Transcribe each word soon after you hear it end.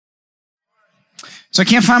So I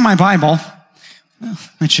can't find my Bible,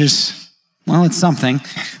 which is, well, it's something.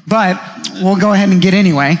 But we'll go ahead and go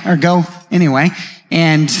anyway.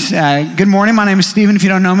 And good morning. My name is Stephen. If you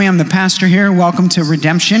don't know me, I'm the pastor here. Welcome to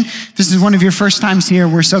Redemption. If this is one of your first times here,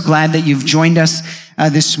 we're so glad that you've joined us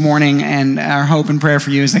this morning. And our hope and prayer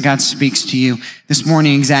for you is that God speaks to you this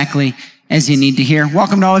morning exactly as you need to hear.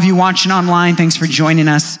 Welcome to all of you watching online. Thanks for joining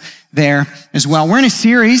us there as well. We're in a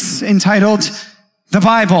series entitled The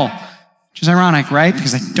Bible, which is ironic, right?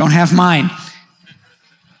 Because I don't have mine.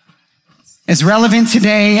 As relevant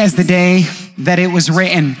today as the day that it was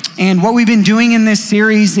written. And what we've been doing in this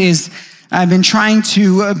series is I've been trying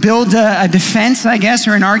to build a defense, I guess,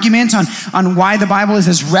 or an argument on why the Bible is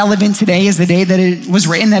as relevant today as the day that it was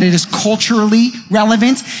written, that it is culturally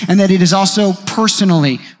relevant, and that it is also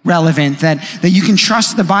personally relevant, that you can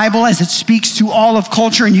trust the Bible as it speaks to all of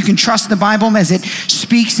culture, and you can trust the Bible as it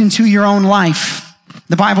speaks into your own life.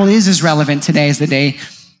 The Bible is as relevant today as the day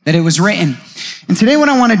that it was written. And today what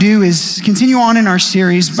I want to do is continue on in our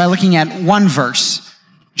series by looking at one verse,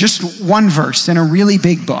 just one verse in a really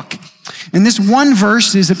big book. And this one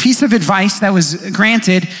verse is a piece of advice that was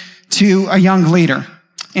granted to a young leader.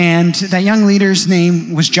 And that young leader's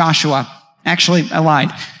name was Joshua. Actually, I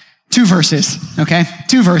lied. 2 verses, okay?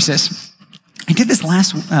 2 verses. I did this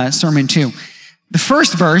last sermon too. The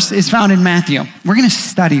first verse is found in Matthew. We're going to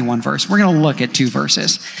study one verse. We're going to look at 2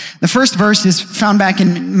 verses. The first verse is found back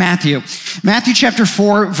in Matthew. Matthew chapter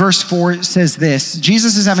 4, verse 4 says this.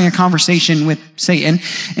 Jesus is having a conversation with Satan,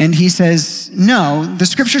 and he says, "No, the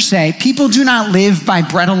scriptures say, people do not live by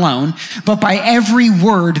bread alone, but by every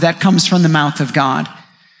word that comes from the mouth of God."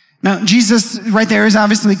 Now, Jesus right there is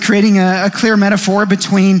obviously creating a clear metaphor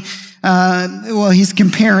between he's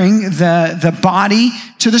comparing the body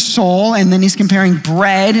to the soul, and then he's comparing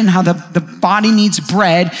bread and how the body needs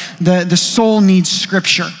bread, the soul needs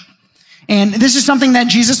scripture. And this is something that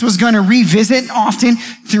Jesus was going to revisit often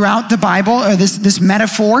throughout the Bible, or this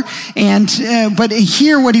metaphor. But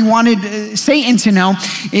here what he wanted Satan to know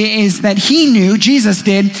is that he knew, Jesus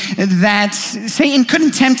did, that Satan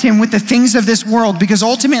couldn't tempt him with the things of this world, because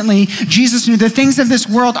ultimately Jesus knew the things of this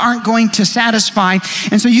world aren't going to satisfy.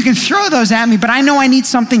 And so you can throw those at me, but I know I need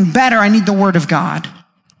something better. I need the word of God.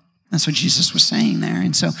 That's what Jesus was saying there.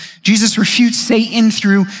 And so Jesus refutes Satan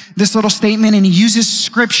through this little statement, and he uses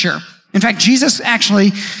scripture. In fact, Jesus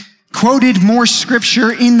actually quoted more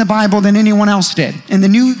scripture in the Bible than anyone else did. In the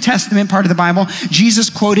New Testament part of the Bible, Jesus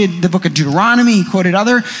quoted the book of Deuteronomy. He quoted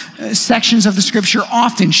other sections of the scripture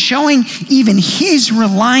often, showing even his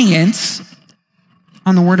reliance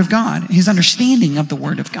on the word of God, his understanding of the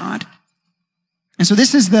word of God. And so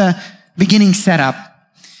this is the beginning setup.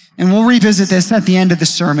 And we'll revisit this at the end of the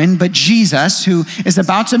sermon, but Jesus, who is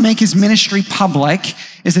about to make his ministry public,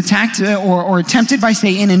 is attacked or tempted by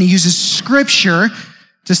Satan, and he uses scripture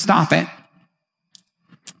to stop it.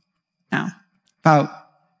 Now, about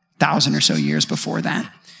 1,000 or so years before that,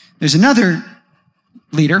 there's another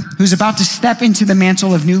leader who's about to step into the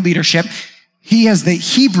mantle of new leadership. He has the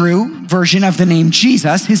Hebrew version of the name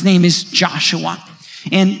Jesus. His name is Joshua.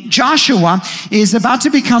 And Joshua is about to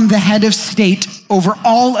become the head of state over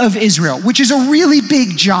all of Israel, which is a really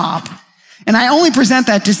big job. And I only present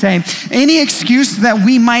that to say, any excuse that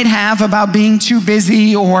we might have about being too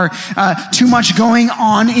busy or too much going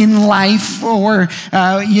on in life, or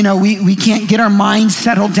we can't get our minds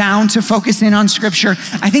settled down to focus in on scripture,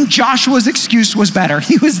 I think Joshua's excuse was better.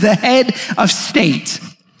 He was the head of state.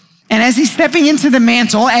 And as he's stepping into the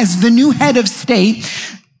mantle as the new head of state,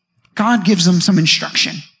 God gives him some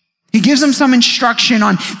instruction. He gives him some instruction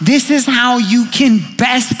on this is how you can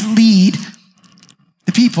best lead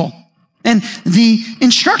the people. And the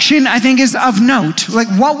instruction, I think, is of note. Like,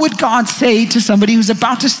 what would God say to somebody who's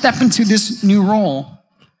about to step into this new role?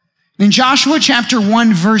 In Joshua chapter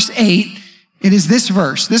 1, verse 8, it is this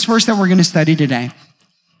verse that we're going to study today.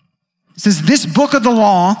 It says, "This book of the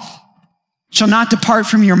law shall not depart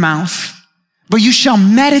from your mouth, but you shall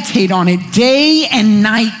meditate on it day and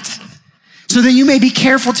night, so that you may be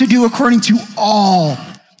careful to do according to all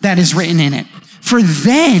that is written in it. For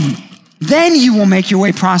then you will make your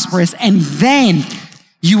way prosperous, and then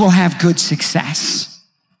you will have good success."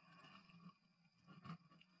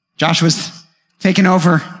 Joshua's taken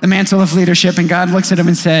over the mantle of leadership, and God looks at him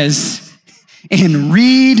and says, "And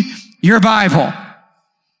read your Bible."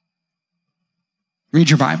 Read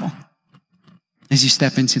your Bible as you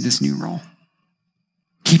step into this new role.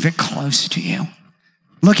 Keep it close to you.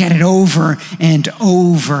 Look at it over and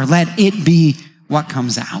over. Let it be what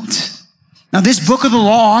comes out. Now, this book of the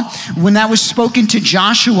law, when that was spoken to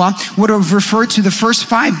Joshua, would have referred to the first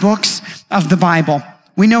 5 books of the Bible.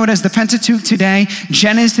 We know it as the Pentateuch today: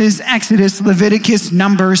 Genesis, Exodus, Leviticus,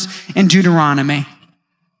 Numbers, and Deuteronomy.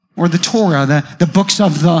 Or the Torah, the books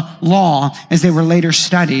of the law as they were later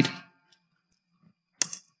studied.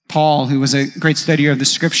 Paul, who was a great studier of the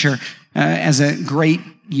scripture, as a great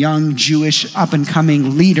young Jewish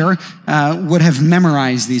up-and-coming leader, would have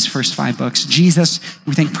memorized these first 5 books. Jesus,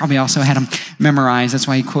 we think, probably also had them memorized. That's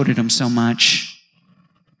why he quoted them so much.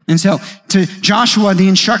 And so to Joshua, the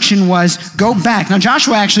instruction was, go back. Now,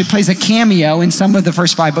 Joshua actually plays a cameo in some of the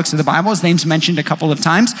first 5 books of the Bible. His name's mentioned a couple of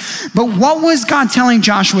times. But what was God telling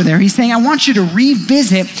Joshua there? He's saying, I want you to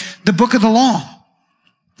revisit the book of the law.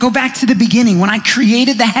 Go back to the beginning when I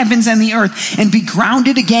created the heavens and the earth, and be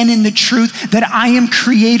grounded again in the truth that I am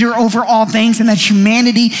creator over all things and that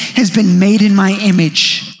humanity has been made in my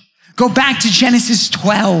image. Go back to Genesis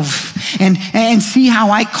 12 and see how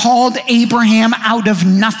I called Abraham out of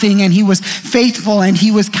nothing, and he was faithful and he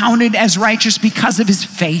was counted as righteous because of his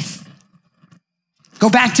faith. Go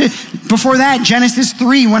back to, before that, Genesis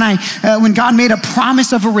 3, when God made a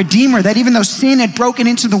promise of a redeemer, that even though sin had broken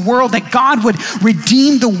into the world, that God would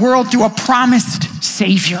redeem the world through a promised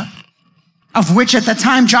Savior, of which at the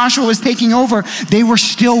time Joshua was taking over, they were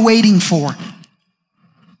still waiting for.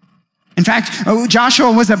 In fact, what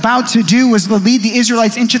Joshua was about to do was to lead the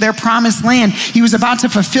Israelites into their promised land. He was about to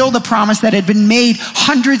fulfill the promise that had been made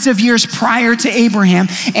hundreds of years prior to Abraham.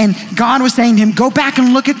 And God was saying to him, go back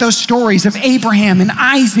and look at those stories of Abraham and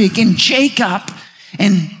Isaac and Jacob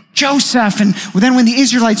and Joseph. And then when the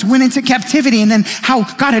Israelites went into captivity, and then how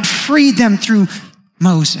God had freed them through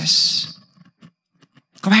Moses.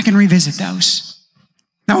 Go back and revisit those.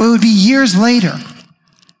 Now, it would be years later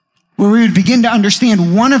where we would begin to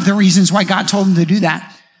understand one of the reasons why God told him to do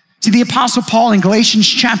that. See, the Apostle Paul in Galatians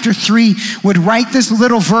chapter 3 would write this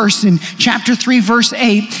little verse in chapter 3, verse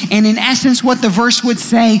 8. And in essence, what the verse would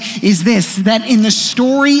say is this, that in the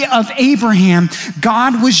story of Abraham,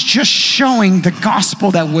 God was just showing the gospel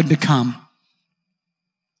that would to come.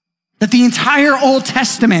 That the entire Old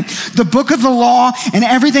Testament, the book of the law, and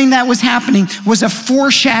everything that was happening was a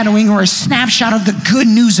foreshadowing or a snapshot of the good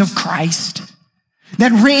news of Christ.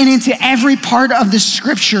 That written into every part of the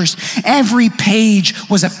scriptures, every page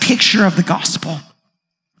was a picture of the gospel.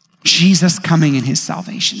 Jesus coming in his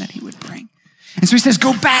salvation that he would bring. And so he says,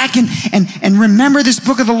 go back and remember this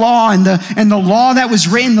book of the law and the law that was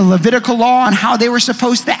written, the Levitical law, and how they were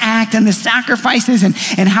supposed to act, and the sacrifices, and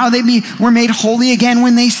how they were made holy again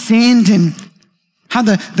when they sinned, and how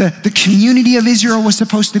the community of Israel was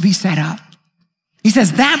supposed to be set up. He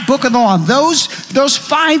says that book of the law, those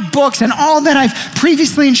 5 books and all that I've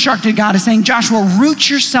previously instructed, God is saying, Joshua, root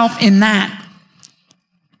yourself in that.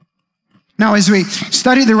 Now, as we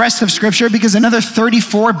study the rest of scripture, because another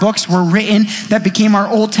 34 books were written that became our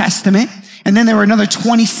Old Testament, and then there were another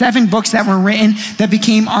 27 books that were written that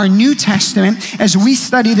became our New Testament, as we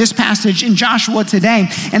study this passage in Joshua today,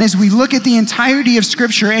 and as we look at the entirety of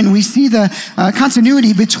scripture and we see the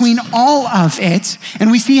continuity between all of it, and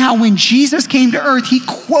we see how when Jesus came to earth, he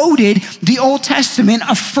quoted the Old Testament,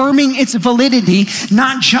 affirming its validity,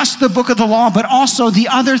 not just the book of the law, but also the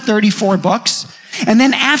other 34 books. And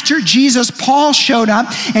then after Jesus, Paul showed up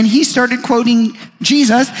and he started quoting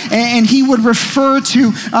Jesus, and he would refer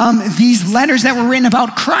to these letters that were written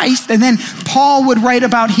about Christ. And then Paul would write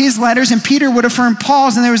about his letters, and Peter would affirm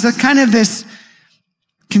Paul's. And there was this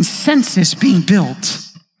consensus being built.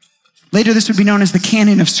 Later, this would be known as the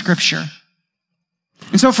canon of scripture.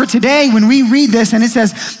 And so for today, when we read this and it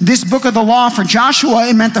says this book of the law, for Joshua,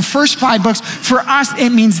 it meant the first 5 books. For us, it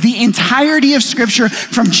means the entirety of scripture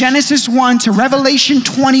from Genesis 1 to Revelation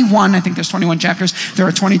 21. I think there's 21 chapters. There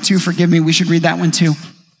are 22, forgive me. We should read that one too.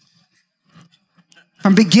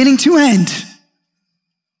 From beginning to end.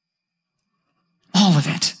 All of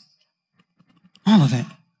it. All of it.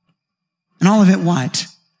 And all of it what?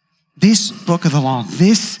 This book of the law,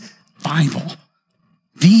 this Bible,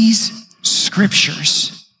 these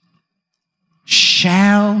scriptures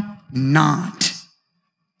shall not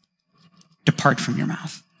depart from your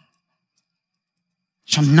mouth.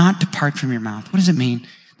 Shall not depart from your mouth. What does it mean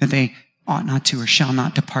that they ought not to or shall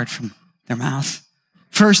not depart from their mouth?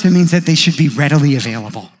 First, it means that they should be readily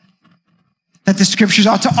available. That the scriptures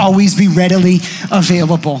ought to always be readily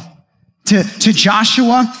available to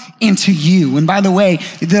Joshua and to you. And by the way,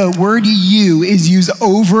 the word you is used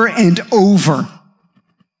over and over.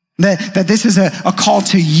 That this is a call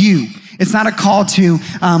to you. It's not a call to,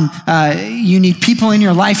 you need people in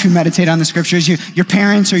your life who meditate on the scriptures, your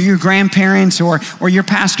parents or your grandparents or your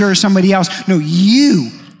pastor or somebody else. No,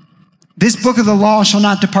 you. This book of the law shall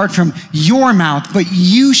not depart from your mouth, but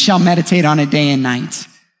you shall meditate on it day and night.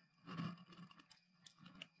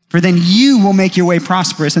 For then you will make your way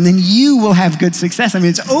prosperous, and then you will have good success. I mean,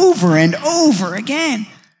 it's over and over again.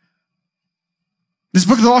 This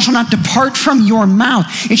book of the law shall not depart from your mouth.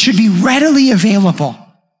 It should be readily available.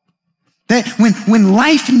 That when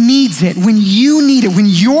life needs it, when you need it, when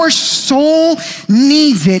your soul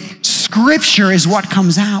needs it, Scripture is what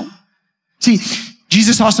comes out. See,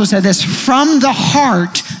 Jesus also said this, from the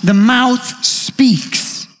heart, the mouth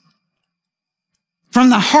speaks. From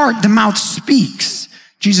the heart, the mouth speaks.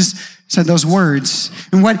 Jesus said those words.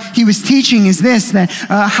 And what he was teaching is this, that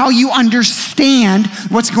how you understand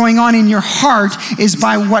what's going on in your heart is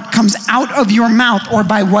by what comes out of your mouth or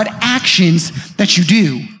by what actions that you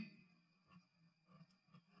do.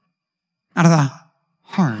 Out of the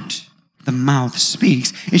heart, the mouth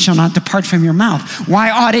speaks. It shall not depart from your mouth.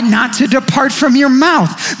 Why ought it not to depart from your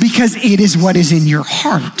mouth? Because it is what is in your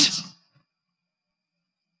heart.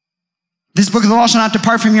 This book of the law shall not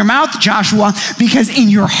depart from your mouth, Joshua, because in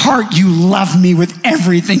your heart you love me with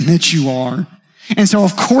everything that you are. And so,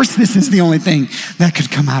 of course, this is the only thing that could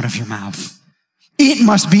come out of your mouth. It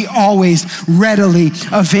must be always readily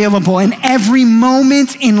available. In every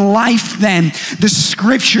moment in life, then, the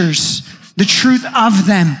Scriptures, the truth of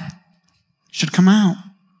them, should come out.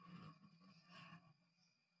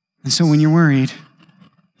 And so when you're worried,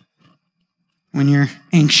 when you're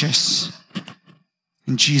anxious,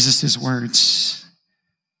 in Jesus' words,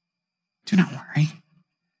 do not worry.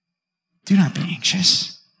 Do not be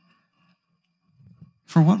anxious.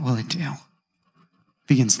 For what will it do?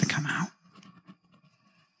 Begins to come out.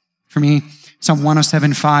 For me, Psalm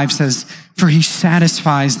 107:5 says, for he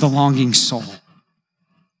satisfies the longing soul,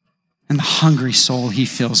 and the hungry soul he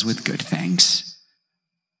fills with good things.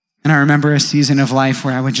 And I remember a season of life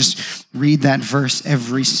where I would just read that verse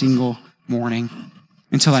every single morning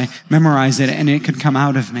until I memorized it and it could come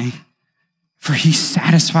out of me. For he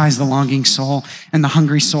satisfies the longing soul, and the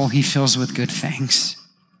hungry soul he fills with good things.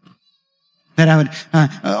 That I would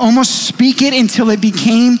almost speak it until it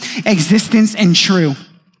became existence and true.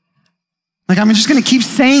 Like, I'm just going to keep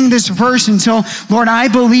saying this verse until, Lord, I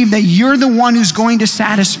believe that you're the one who's going to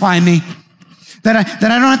satisfy me. That I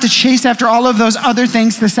don't have to chase after all of those other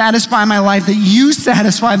things to satisfy my life, that you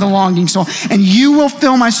satisfy the longing soul, and you will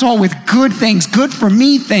fill my soul with good things, good for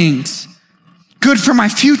me things, good for my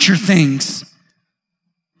future things.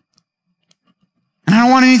 And I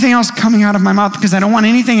don't want anything else coming out of my mouth because I don't want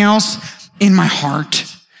anything else in my heart.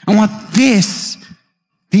 I want these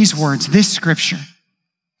words, this Scripture,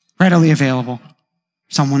 readily available.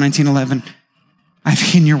 Psalm 119:11. I've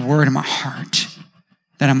hidden your word in my heart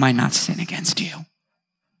that I might not sin against you.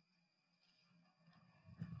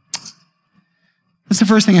 That's the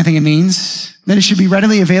first thing I think it means, that it should be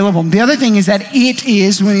readily available. The other thing is that it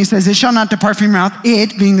is, when he says it shall not depart from your mouth,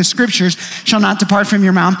 it, being the Scriptures, shall not depart from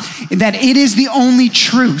your mouth, that it is the only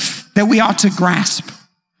truth that we ought to grasp.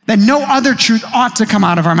 That no other truth ought to come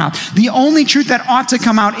out of our mouth. The only truth that ought to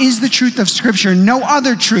come out is the truth of Scripture. No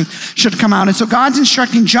other truth should come out. And so God's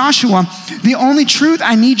instructing Joshua, the only truth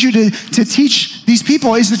I need you to teach these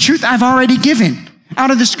people is the truth I've already given out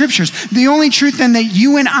of the Scriptures. The only truth then that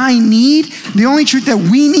you and I need, the only truth that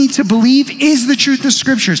we need to believe is the truth of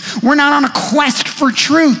Scriptures. We're not on a quest for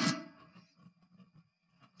truth.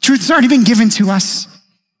 Truth's already been given to us.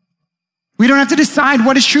 We don't have to decide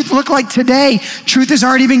what does truth look like today. Truth has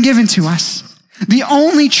already been given to us. The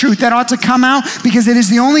only truth that ought to come out, because it is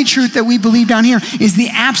the only truth that we believe down here, is the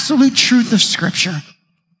absolute truth of Scripture.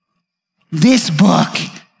 This book.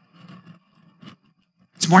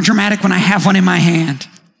 It's more dramatic when I have one in my hand.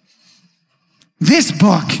 This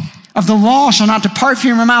book of the law shall not depart from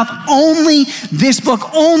your mouth. Only this book,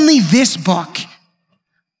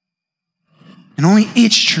 and only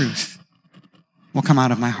its truth will come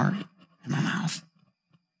out of my heart and my mouth.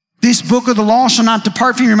 This book of the law shall not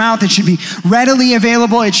depart from your mouth. It should be readily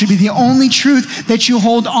available. It should be the only truth that you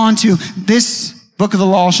hold on to. This book of the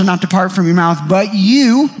law shall not depart from your mouth, but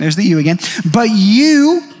you, there's the you again, but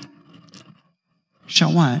you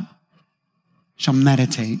shall what? Shall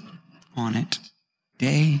meditate on it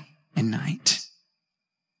day and night.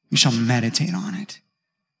 You shall meditate on it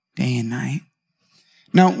day and night.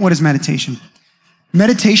 Now, what is meditation?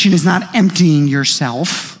 Meditation is not emptying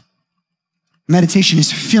yourself. Meditation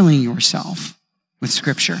is filling yourself with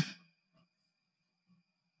Scripture.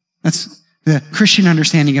 That's the Christian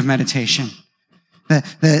understanding of meditation.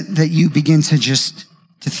 That you begin to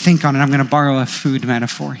think on it. I'm going to borrow a food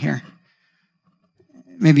metaphor here.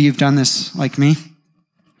 Maybe you've done this like me.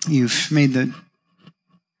 You've made the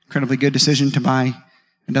incredibly good decision to buy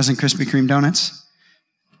a dozen Krispy Kreme donuts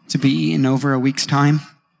to be eaten over a week's time.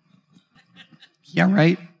 Yeah,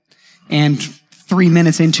 right? And 3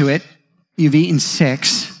 minutes into it, you've eaten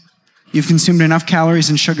 6. You've consumed enough calories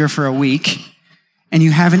and sugar for a week, and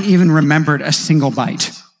you haven't even remembered a single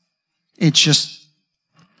bite. It's just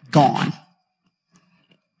gone.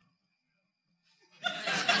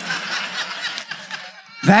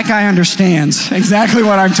 That guy understands exactly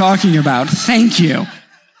what I'm talking about. Thank you.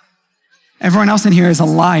 Everyone else in here is a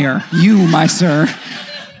liar. You, my sir.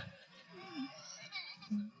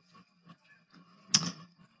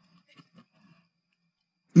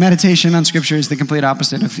 Meditation on Scripture is the complete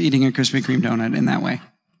opposite of eating a Krispy Kreme donut in that way.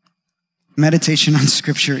 Meditation on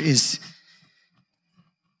Scripture is,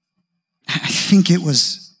 I think it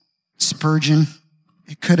was Spurgeon,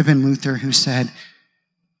 it could have been Luther, who said,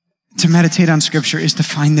 to meditate on Scripture is to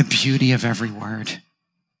find the beauty of every word.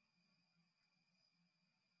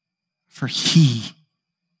 For he,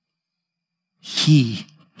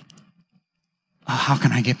 how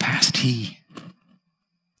can I get past he?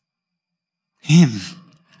 Him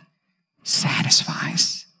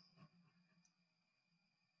satisfies.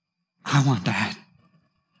 I want that.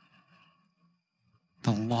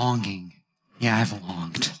 The longing, I've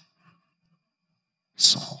longed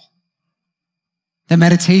soul. The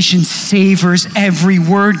meditation savors every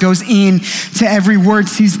word, goes in to every word,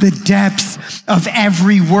 sees the depths of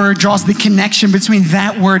every word, draws the connection between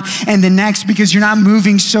that word and the next, because you're not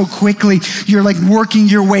moving so quickly. You're like working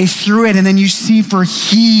your way through it, and then you see, for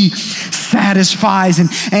he satisfies, and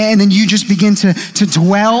then you just begin to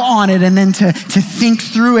dwell on it, and then to think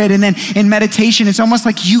through it. And then in meditation, it's almost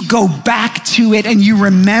like you go back to it and you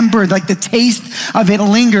remember, like the taste of it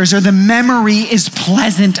lingers, or the memory is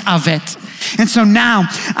pleasant of it. And so now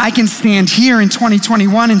I can stand here in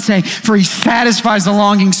 2021 and say, for he satisfies the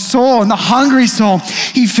longing soul and the hungry soul.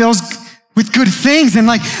 He fills with good things. And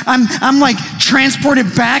like, I'm like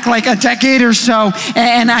transported back like a decade or so.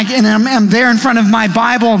 And I'm there in front of my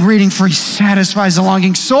Bible reading, for he satisfies the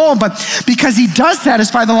longing soul. But because he does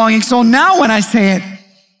satisfy the longing soul, now when I say it,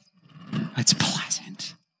 it's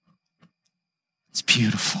pleasant. It's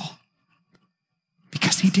beautiful.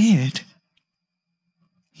 Because he did.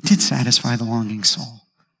 He did satisfy the longing soul,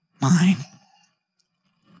 mine.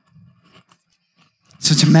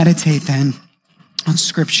 So to meditate then on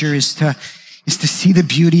Scripture is to see the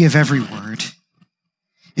beauty of every word,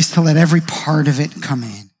 is to let every part of it come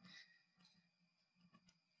in.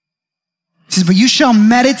 He says, but you shall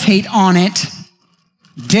meditate on it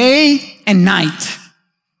day and night.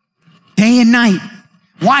 Day and night.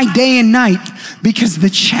 Why day and night? Because the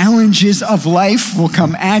challenges of life will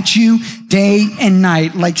come at you day and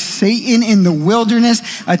night, like Satan in the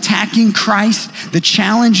wilderness attacking Christ. The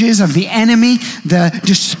challenges of the enemy, the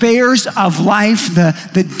despairs of life,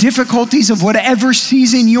 the difficulties of whatever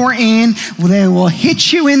season you're in, they will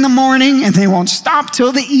hit you in the morning and they won't stop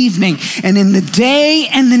till the evening. And in the day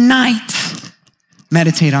and the night,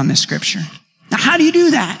 meditate on this Scripture. Now, how do you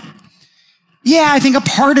do that? Yeah, I think a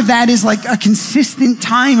part of that is like a consistent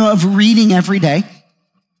time of reading every day.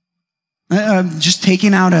 Just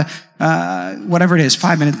taking out whatever it is,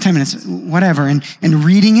 5 minutes, 10 minutes, whatever, and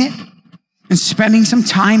reading it and spending some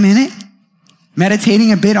time in it,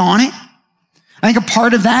 meditating a bit on it. I think a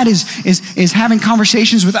part of that is having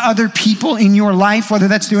conversations with other people in your life, whether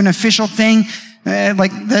that's through an official thing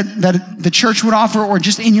like that the church would offer, or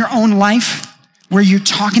just in your own life where you're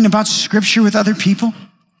talking about Scripture with other people.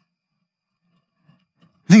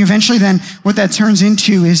 I think eventually then what that turns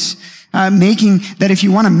into is making that if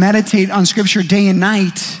you want to meditate on Scripture day and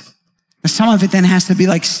night, some of it then has to be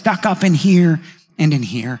like stuck up in here and in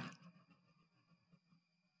here,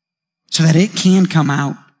 so that it can come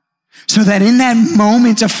out. So that in that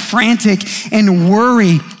moment of frantic and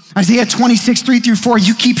worry, Isaiah 26, 3-4,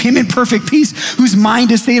 you keep him in perfect peace, whose mind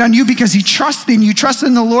is stayed on you because he trusts in you. Trust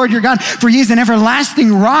in the Lord your God, for he is an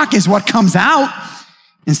everlasting rock, is what comes out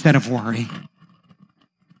instead of worry.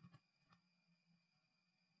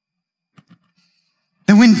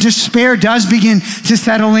 And when despair does begin to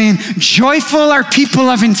settle in, joyful are people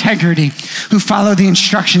of integrity who follow the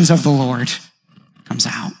instructions of the Lord, comes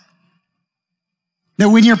out. That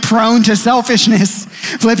when you're prone to selfishness,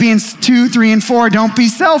 Philippians 2, 3, and 4, don't be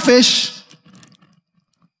selfish.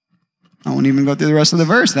 I won't even go through the rest of the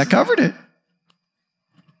verse. That covered it.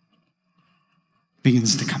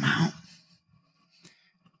 Begins to come out.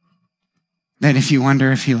 That if you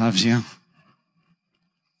wonder if he loves you,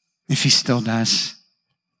 if he still does,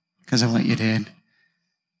 because of what you did.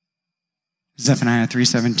 Zephaniah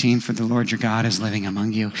 3:17, for the Lord your God is living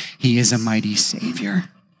among you. He is a mighty Savior.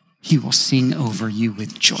 He will sing over you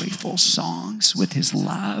with joyful songs. With his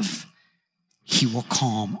love, he will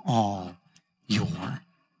calm all your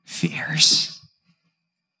fears.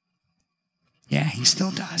 Yeah, he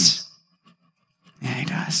still does. Yeah, he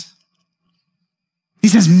does.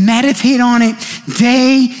 says, meditate on it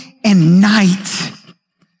day and night.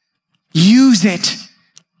 Use it.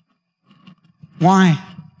 Why?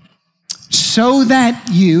 So that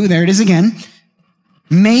you, there it is again,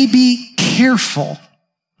 may be careful.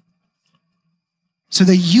 So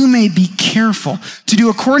that you may be careful to do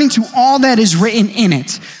according to all that is written in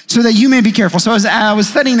it. So that you may be careful. So as I was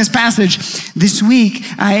studying this passage this week,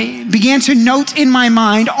 I began to note in my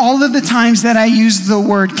mind all of the times that I use the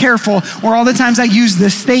word careful, or all the times I use the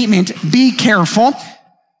statement, be careful.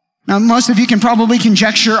 Now, most of you can probably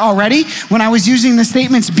conjecture already. When I was using the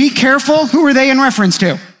statements, be careful, who are they in reference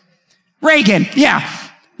to? Reagan. Yeah,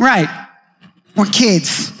 right. Or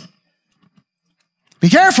kids. Be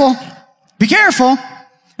careful. Be careful.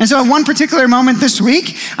 And so at one particular moment this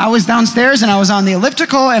week, I was downstairs and I was on the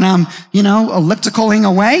elliptical and I'm, ellipticaling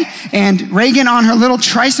away. And Reagan on her little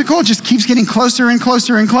tricycle just keeps getting closer and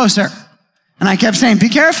closer and closer. And I kept saying, be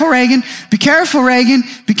careful, Reagan. Be careful, Reagan.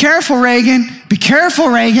 Be careful, Reagan. Be careful,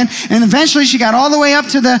 Reagan. And eventually she got all the way up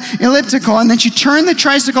to the elliptical and then she turned the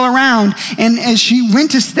tricycle around. And as she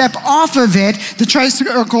went to step off of it, the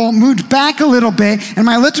tricycle moved back a little bit and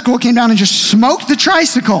my elliptical came down and just smoked the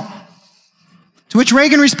tricycle. To which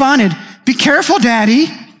Reagan responded, be careful, Daddy.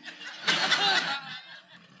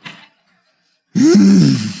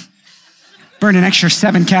 Burned an extra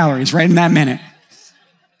 7 calories right in that minute.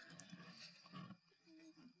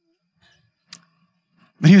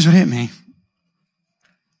 But here's what hit me.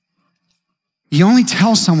 You only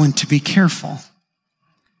tell someone to be careful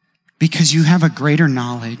because you have a greater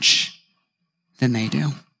knowledge than they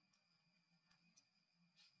do.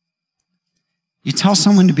 You tell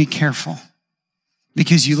someone to be careful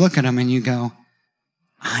because you look at them and you go,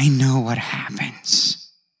 I know what happens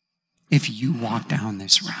if you walk down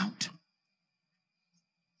this route.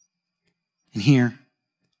 And here,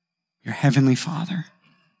 your heavenly Father,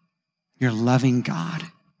 your loving God,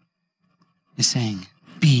 is saying,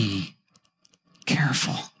 be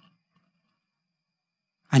careful.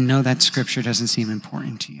 I know that scripture doesn't seem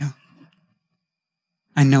important to you.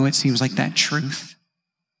 I know it seems like that truth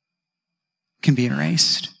can be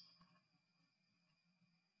erased.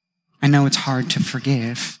 I know it's hard to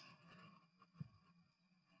forgive,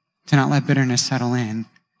 to not let bitterness settle in.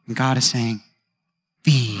 And God is saying,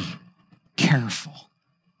 be careful.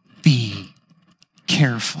 Be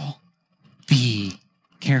careful. Be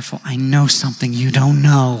careful. I know something you don't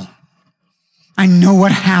know. I know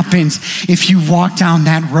what happens if you walk down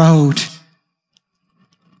that road.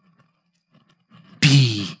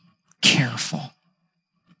 Be careful.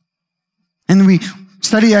 And we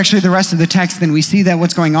study actually the rest of the text, then we see that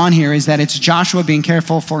what's going on here is that it's Joshua being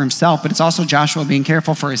careful for himself, but it's also Joshua being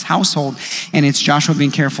careful for his household, and it's Joshua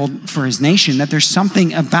being careful for his nation, that there's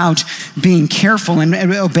something about being careful and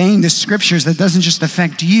obeying the scriptures that doesn't just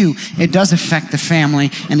affect you, it does affect the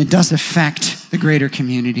family, and it does affect the greater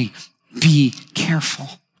community. Be careful.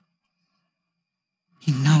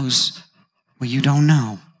 He knows what you don't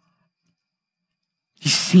know.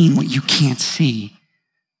 He's seen what you can't see.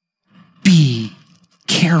 Be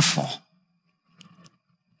careful.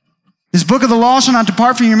 This book of the law shall not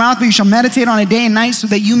depart from your mouth, but you shall meditate on it day and night so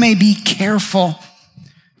that you may be careful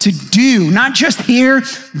to do, not just hear,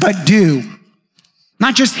 but do.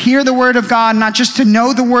 Not just hear the word of God, not just to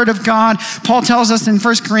know the word of God. Paul tells us in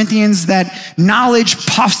 1 Corinthians that knowledge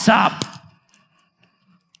puffs up.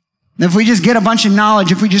 If we just get a bunch of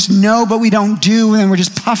knowledge, if we just know but we don't do, then we're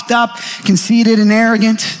just puffed up, conceited, and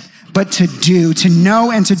arrogant. But to do, to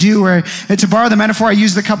know and to do, or to borrow the metaphor I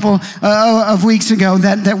used a couple of weeks ago,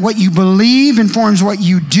 that what you believe informs what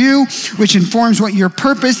you do, which informs what your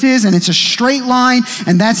purpose is, and it's a straight line,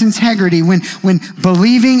 and that's integrity. When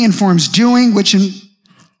believing informs doing, which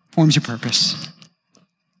informs your purpose.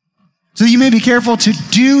 So you may be careful to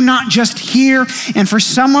do, not just hear. And for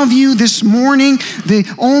some of you this morning, the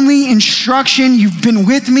only instruction, you've been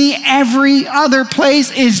with me every other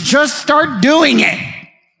place, is just start doing it.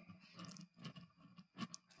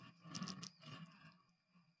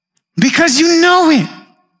 Because you know it,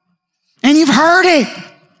 and you've heard it,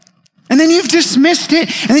 and then you've dismissed it,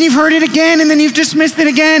 and then you've heard it again, and then you've dismissed it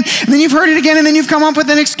again, and then you've heard it again, and then you've come up with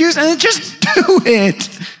an excuse, and then just do it.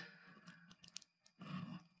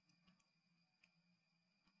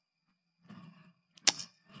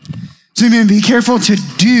 So you may be careful to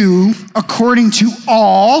do according to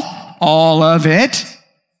all of it,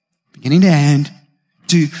 beginning to end,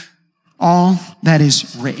 to all that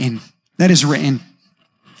is written. That is written.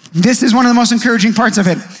 This is one of the most encouraging parts of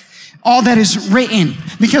it. All that is written,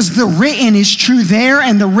 because the written is true there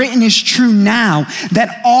and the written is true now.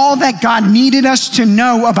 That all that God needed us to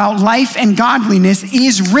know about life and godliness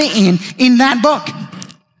is written in that book.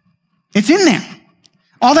 It's in there.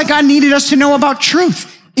 All that God needed us to know about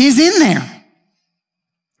truth is in there.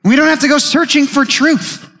 We don't have to go searching for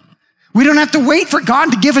truth. We don't have to wait for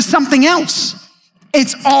God to give us something else.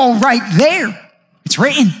 It's all right there. It's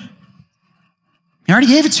written. He already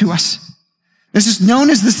gave it to us. This is known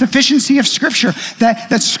as the sufficiency of Scripture,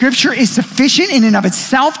 that Scripture is sufficient in and of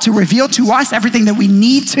itself to reveal to us everything that we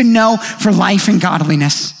need to know for life and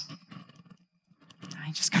godliness.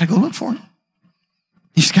 You just got to go look for it.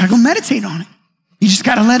 You just got to go meditate on it. You just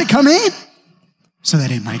got to let it come in so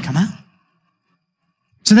that it might come out.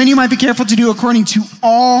 So then you might be careful to do according to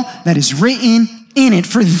all that is written in it.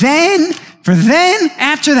 For then,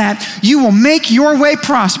 after that, you will make your way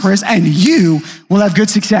prosperous and you will have good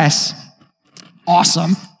success.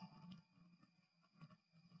 Awesome.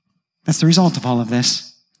 That's the result of all of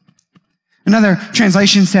this. Another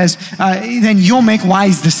translation says, then you'll make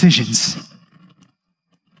wise decisions.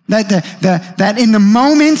 That in the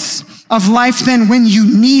moments of life, then when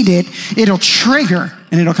you need it, it'll trigger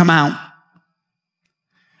and it'll come out.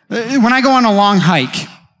 When I go on a long hike,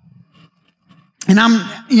 and I'm,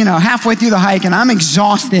 halfway through the hike and I'm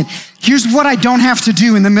exhausted, here's what I don't have to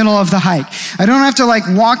do in the middle of the hike. I don't have to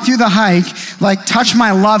walk through the hike, touch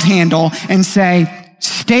my love handle and say,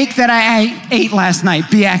 steak that I ate last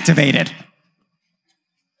night, be activated.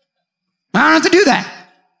 I don't have to do that.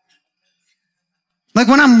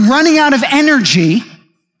 When I'm running out of energy,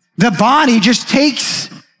 the body just takes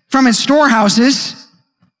from its storehouses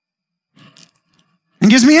and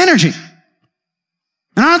gives me energy. And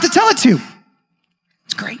I don't have to tell it to.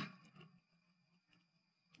 It's great.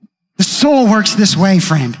 The soul works this way,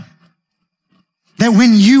 friend. That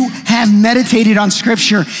when you have meditated on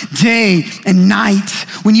Scripture day and night,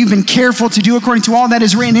 when you've been careful to do according to all that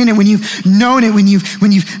is written in it, when you've known it, when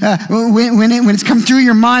it's come through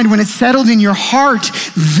your mind, when it's settled in your heart,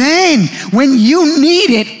 then when you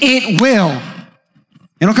need it,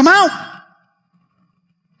 it'll come out.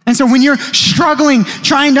 And so when you're struggling,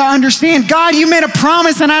 trying to understand, God, you made a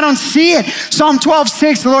promise and I don't see it. Psalm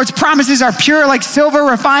 12:6, the Lord's promises are pure like silver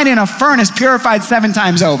refined in a furnace, purified 7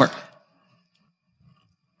 times over.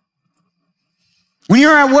 When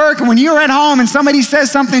you're at work and when you're at home and somebody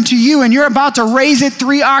says something to you and you're about to raise it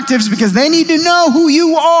 3 octaves because they need to know who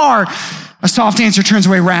you are, a soft answer turns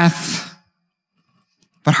away wrath,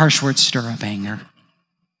 but harsh words stir up anger,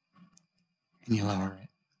 and you lower it.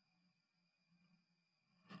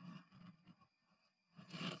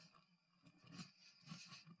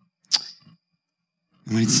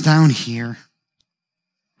 And when it's down here,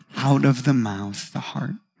 out of the mouth, the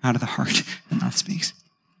heart speaks.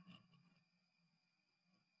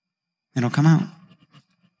 It'll come out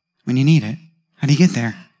when you need it. How do you get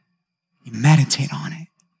there? You meditate on it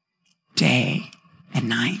day and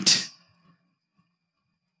night.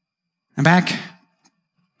 And back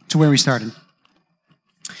to where we started.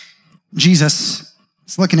 Jesus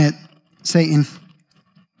is looking at Satan.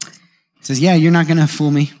 He says, yeah, you're not going to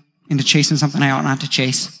fool me into chasing something I ought not to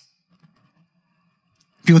chase.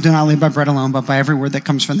 People do not live by bread alone, but by every word that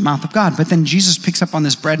comes from the mouth of God. But then Jesus picks up on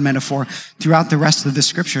this bread metaphor throughout the rest of the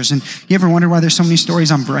scriptures. And you ever wonder why there's so many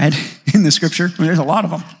stories on bread in the scripture? There's a lot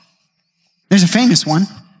of them. There's a famous one.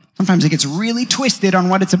 Sometimes it gets really twisted on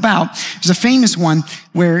what it's about. There's a famous one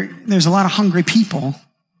where there's a lot of hungry people,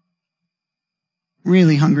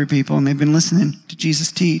 really hungry people, and they've been listening to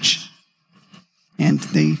Jesus teach. And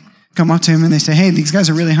they come up to him and they say, hey, these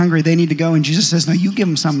guys are really hungry. They need to go. And Jesus says, no, you give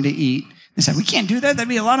them something to eat. They said, we can't do that. That'd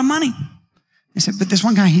be a lot of money. They said, but this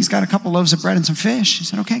one guy, he's got a couple loaves of bread and some fish. He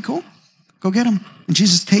said, okay, cool. Go get them. And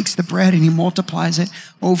Jesus takes the bread and he multiplies it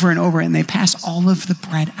over and over, and they pass all of the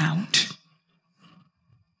bread out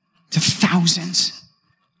to thousands.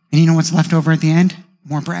 And you know what's left over at the end?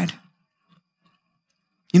 More bread.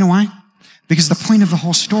 You know why? Because the point of the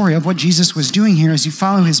whole story of what Jesus was doing here, as you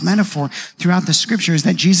follow his metaphor throughout the scripture, is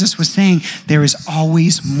that Jesus was saying, there is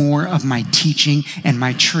always more of my teaching and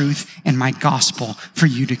my truth and my gospel for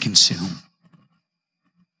you to consume.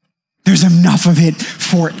 There's enough of it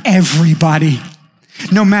for everybody.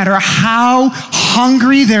 No matter how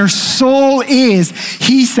hungry their soul is,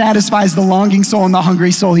 he satisfies the longing soul, and the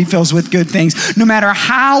hungry soul he fills with good things. No matter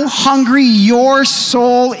how hungry your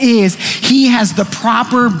soul is, he has the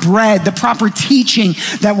proper bread, the proper teaching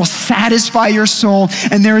that will satisfy your soul.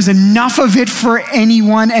 And there is enough of it for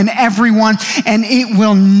anyone and everyone, and it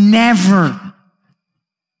will never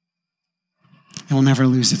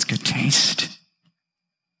lose its good taste.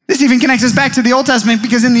 This even connects us back to the Old Testament,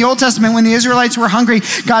 because in the Old Testament, when the Israelites were hungry,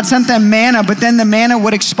 God sent them manna, but then the manna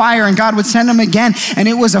would expire and God would send them again. And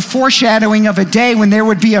it was a foreshadowing of a day when there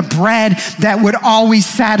would be a bread that would always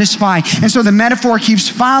satisfy. And so the metaphor keeps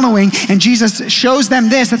following, and Jesus shows them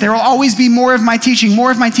this, that there will always be more of my teaching,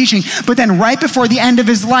 more of my teaching. But then right before the end of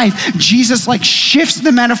his life, Jesus shifts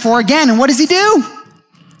the metaphor again. And what does he do?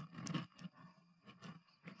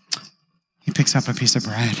 He picks up a piece of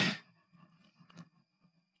bread.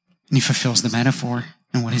 And he fulfills the metaphor.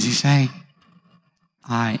 And what does he say?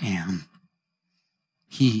 I am.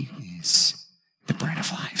 He is the bread of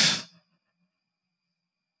life.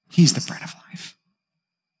 He's the bread of life.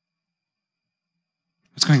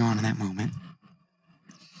 What's going on in that moment?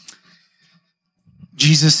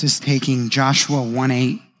 Jesus is taking Joshua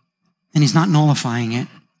 1:8, and he's not nullifying it.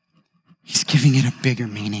 He's giving it a bigger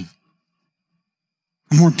meaning,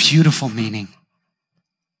 a more beautiful meaning.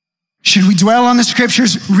 Should we dwell on the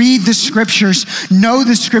scriptures? Read the scriptures. Know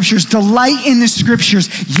the scriptures. Delight in the scriptures.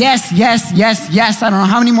 Yes, yes, yes, yes. I don't know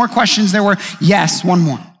how many more questions there were. Yes, one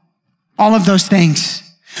more. All of those things.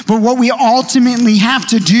 But what we ultimately have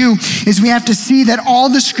to do is we have to see that all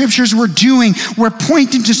the scriptures we're doing, we're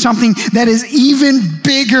pointing to something that is even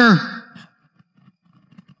bigger.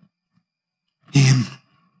 Him.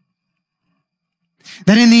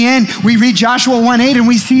 That in the end, we read Joshua 1:8 and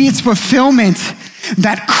we see its fulfillment.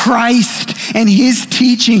 That Christ and his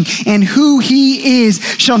teaching and who he is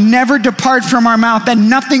shall never depart from our mouth, that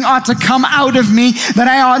nothing ought to come out of me, that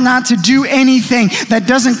I ought not to do anything that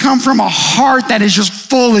doesn't come from a heart that is just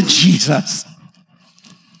full of Jesus,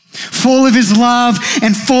 full of his love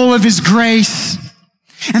and full of his grace.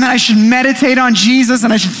 And that I should meditate on Jesus,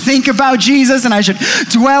 and I should think about Jesus, and I should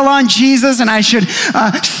dwell on Jesus, and I should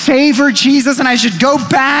savor Jesus, and I should go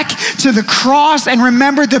back to the cross and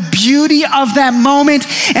remember the beauty of that moment.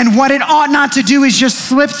 And what it ought not to do is just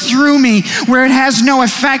slip through me where it has no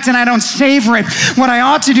effect and I don't savor it. What I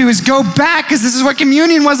ought to do is go back, because this is what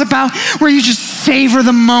communion was about, where you just savor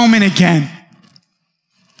the moment again.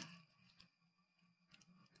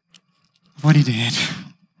 What he did.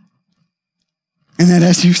 And that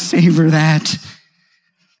as you savor that,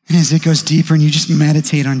 and as it goes deeper and you just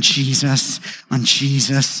meditate on Jesus, on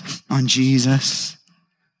Jesus, on Jesus,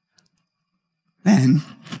 then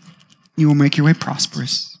you will make your way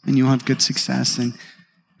prosperous and you'll have good success. And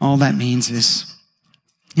all that means is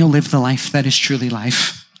you'll live the life that is truly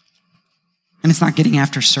life. And it's not getting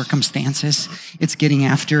after circumstances. It's getting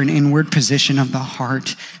after an inward position of the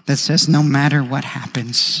heart that says, no matter what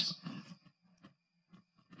happens,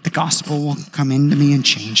 the gospel will come into me and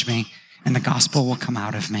change me, and the gospel will come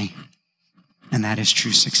out of me. And that is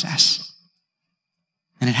true success.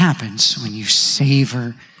 And it happens when you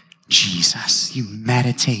savor Jesus. You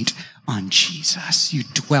meditate on Jesus. You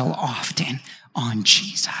dwell often on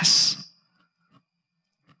Jesus.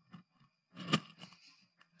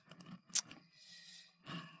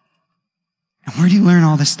 And where do you learn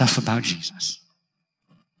all this stuff about Jesus?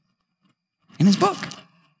 In his book.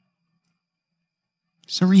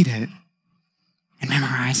 So read it and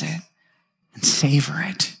memorize it and savor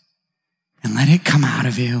it and let it come out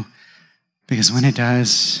of you, because when it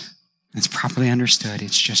does, it's properly understood,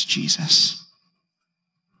 it's just Jesus.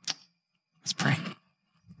 Let's pray.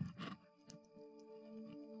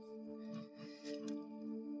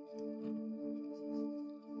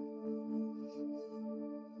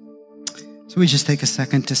 So we just take a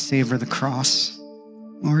second to savor the cross,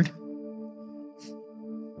 Lord,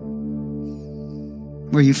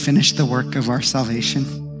 where you finished the work of our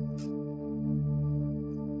salvation.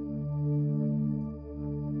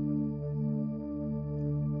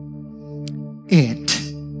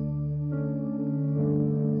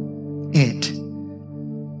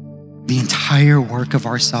 The entire work of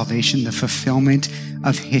our salvation, the fulfillment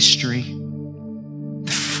of history,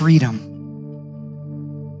 the freedom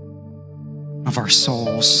of our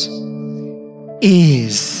souls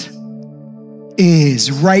is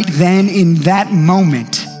right then in that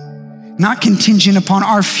moment, not contingent upon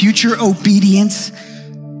our future obedience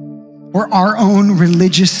or our own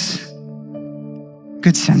religious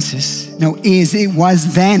good senses. No, it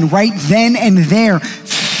was then, right then and there,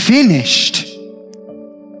 finished.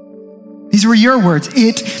 These were your words.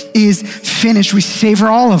 It is finished. We savor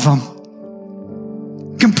all of them.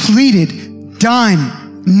 Completed,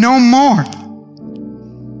 done, no more.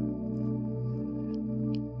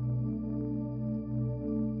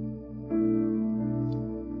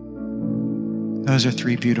 Those are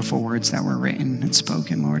three beautiful words that were written and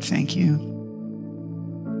spoken, Lord. Thank you.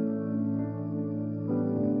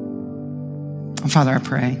 And Father, I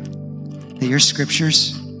pray that your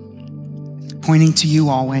scriptures, pointing to you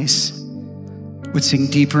always, would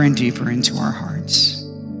sink deeper and deeper into our hearts.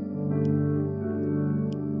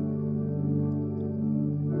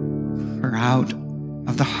 For out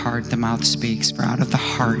of the heart, the mouth speaks. For out of the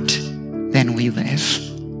heart, then we live.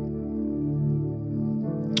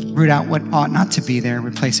 Root out what ought not to be there.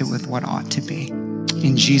 Replace it with what ought to be.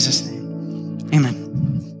 In Jesus' name, amen.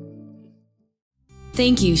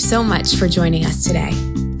 Thank you so much for joining us today.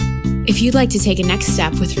 If you'd like to take a next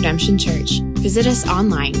step with Redemption Church, visit us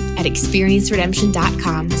online at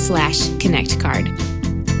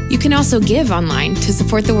experienceredemption.com/connectcard. You can also give online to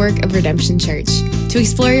support the work of Redemption Church. To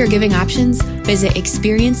explore your giving options, visit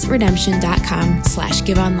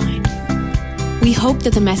experienceredemption.com/giveonline. We hope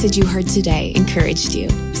that the message you heard today encouraged you.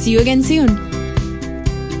 See you again soon.